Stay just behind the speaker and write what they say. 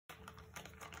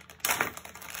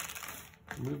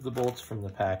Remove the bolts from the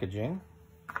packaging.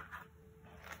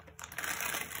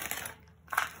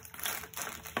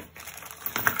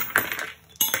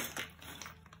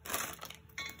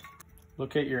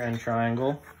 Locate your end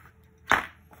triangle.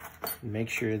 Make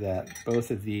sure that both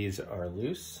of these are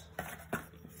loose.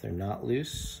 If they're not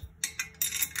loose,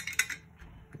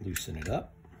 loosen it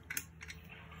up.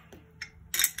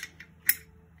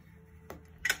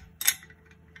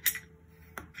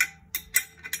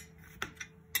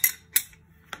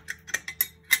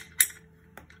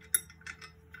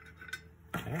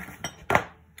 Okay.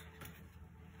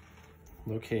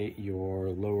 Locate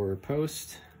your lower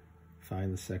post.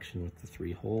 Find the section with the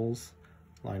 3 holes.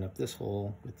 Line up this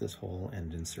hole with this hole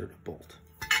and insert a bolt.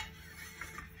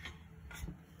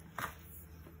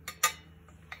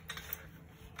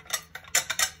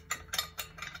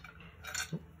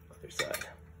 Other side.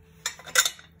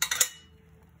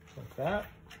 Like that.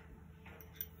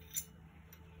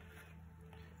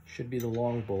 Should be the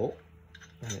long bolt,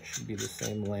 and it should be the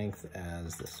same length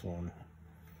as this one.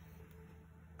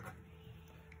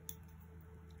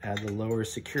 Add the lower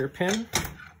secure pin.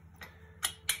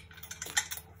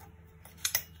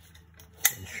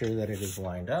 Ensure that it is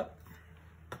lined up.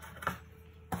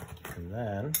 And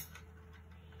then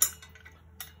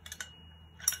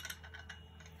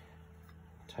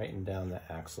tighten down the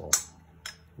axle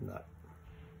nut.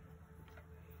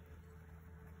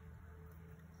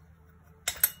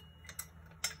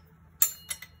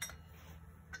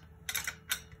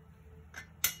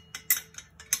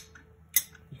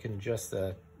 You can adjust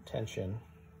the tension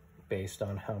based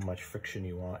on how much friction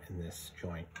you want in this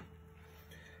joint.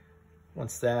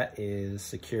 Once that is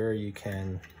secure, you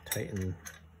can tighten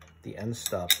the end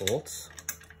stop bolts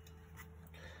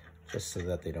just so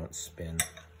that they don't spin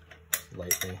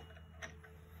lightly.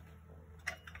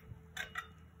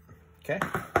 Okay.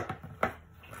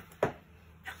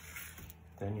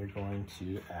 Then you're going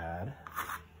to add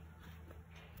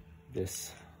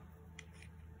this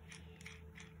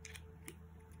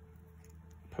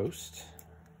post.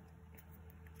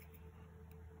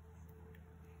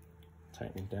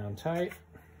 Tighten it down tight,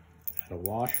 add a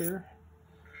washer,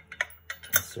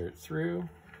 insert through,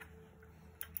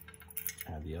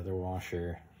 add the other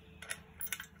washer,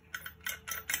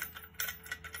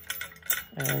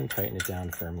 and tighten it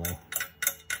down firmly.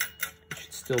 It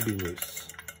should still be loose.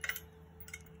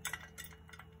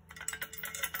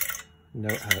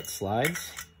 Note how it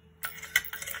slides.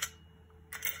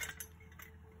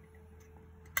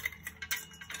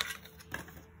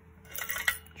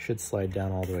 Should slide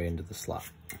down all the way into the slot.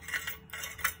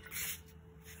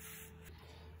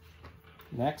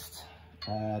 Next,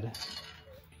 add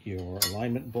your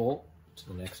alignment bolt to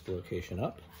the next location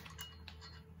up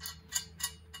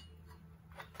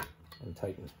and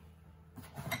tighten.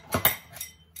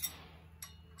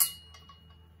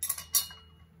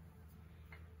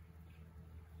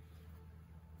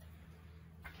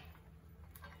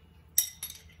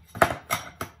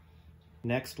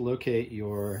 Next, locate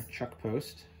your chuck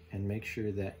post and make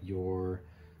sure that your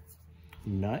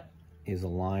nut is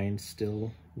aligned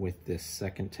still with this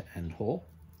second to end hole.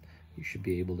 You should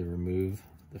be able to remove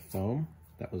the foam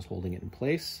that was holding it in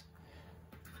place.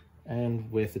 And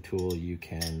with a tool, you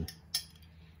can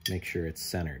make sure it's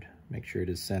centered. Make sure it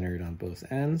is centered on both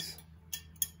ends,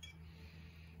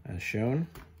 as shown.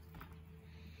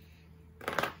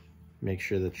 Make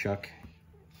sure the chuck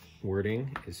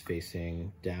wording is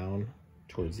facing down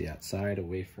towards the outside,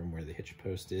 away from where the hitch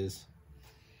post is.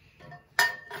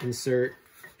 Insert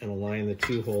and align the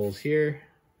 2 holes here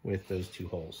with those 2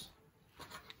 holes.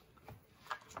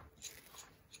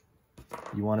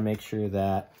 You want to make sure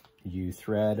that you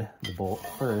thread the bolt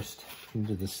first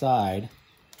into the side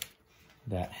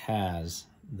that has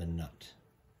the nut.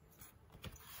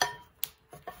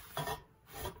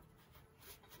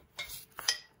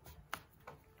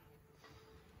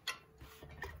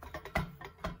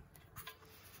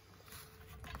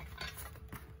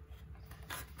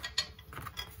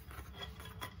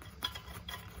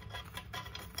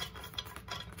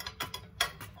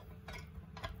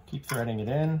 Keep threading it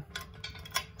in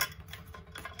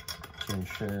to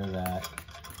ensure that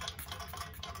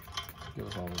it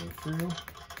goes all the way through.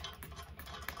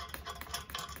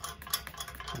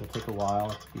 It'll take a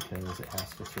while because it has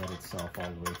to thread itself all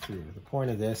the way through. The point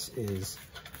of this is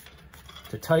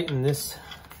to tighten this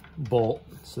bolt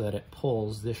so that it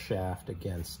pulls this shaft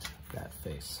against that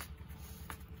face.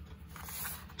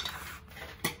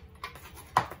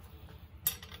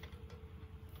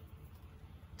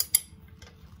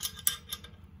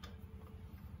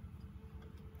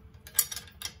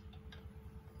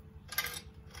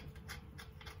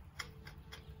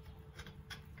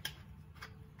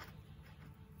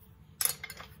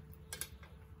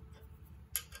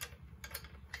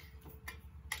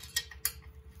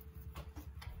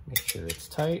 sure it's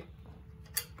tight.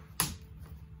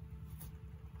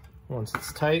 Once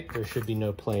it's tight, there should be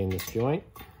no play in this joint.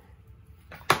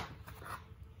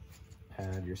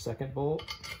 Add your second bolt.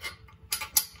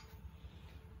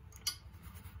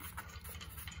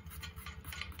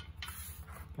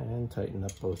 And tighten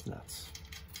up both nuts.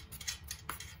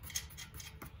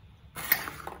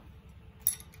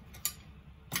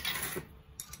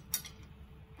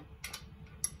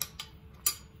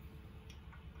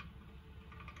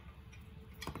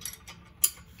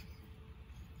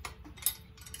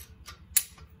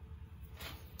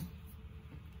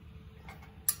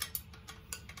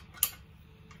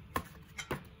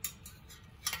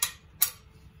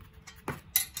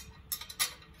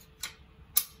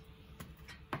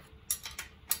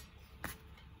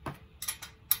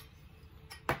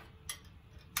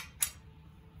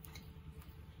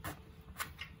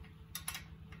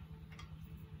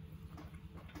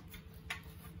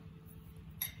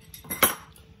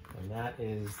 And that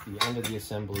is the end of the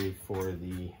assembly for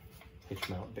the hitch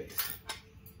mount base.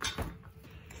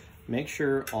 Make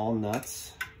sure all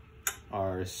nuts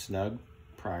are snug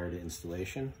prior to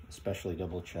installation, especially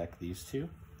double check these two.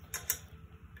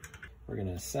 We're going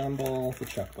to assemble the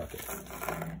chuck bucket.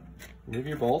 Remove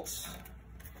your bolts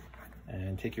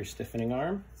and take your stiffening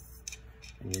arm,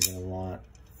 and you're going to want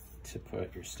to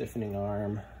put your stiffening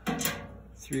arm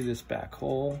through this back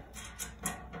hole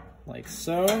like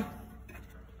so.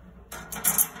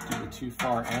 Do the two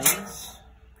far ends.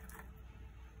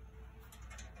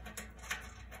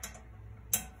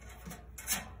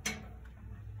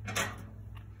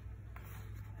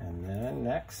 And then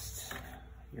next,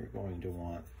 you're going to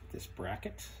want this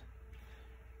bracket.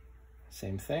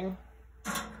 Same thing.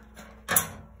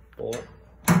 Bolt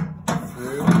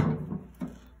through,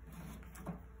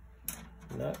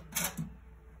 nut,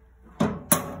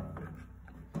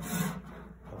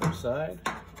 other side.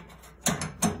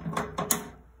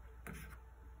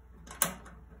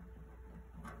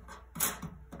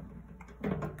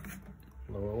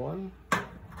 Lower one.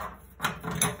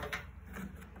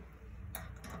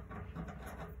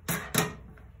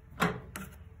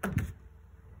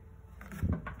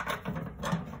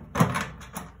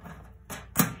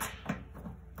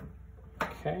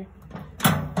 Okay.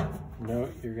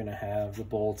 Note you're going to have the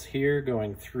bolts here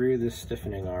going through this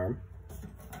stiffening arm,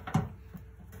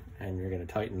 and you're going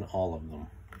to tighten all of them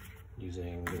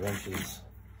using the wrenches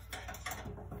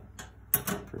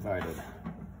provided.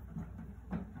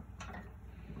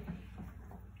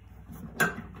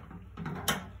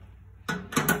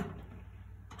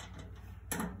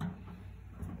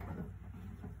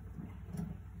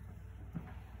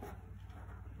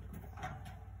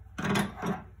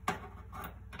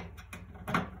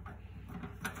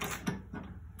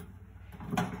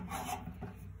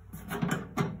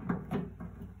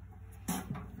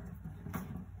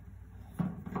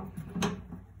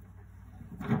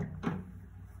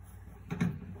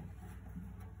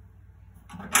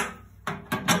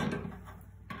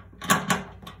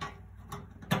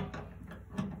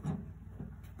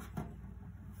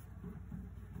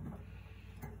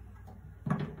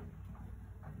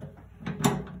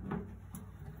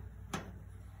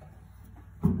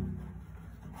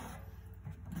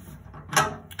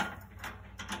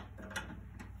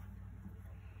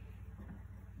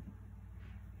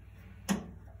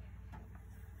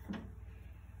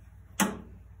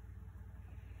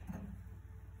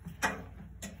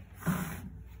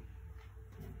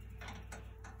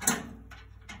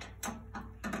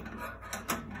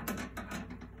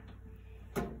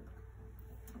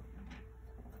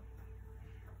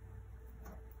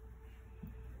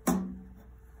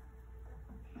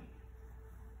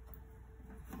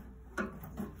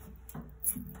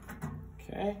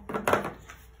 Okay,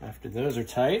 after those are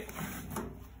tight,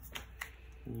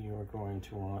 you are going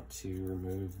to want to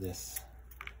remove this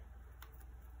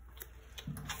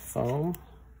foam.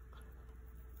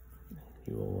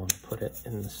 You will want to put it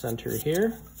in the center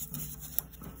here.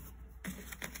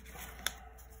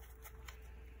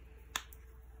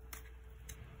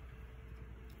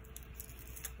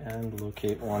 And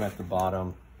locate one at the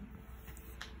bottom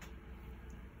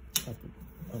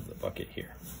of the bucket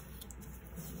here.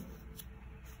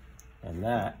 And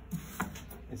that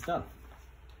is done.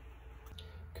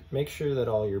 Make sure that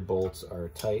all your bolts are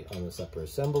tight on this upper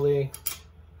assembly.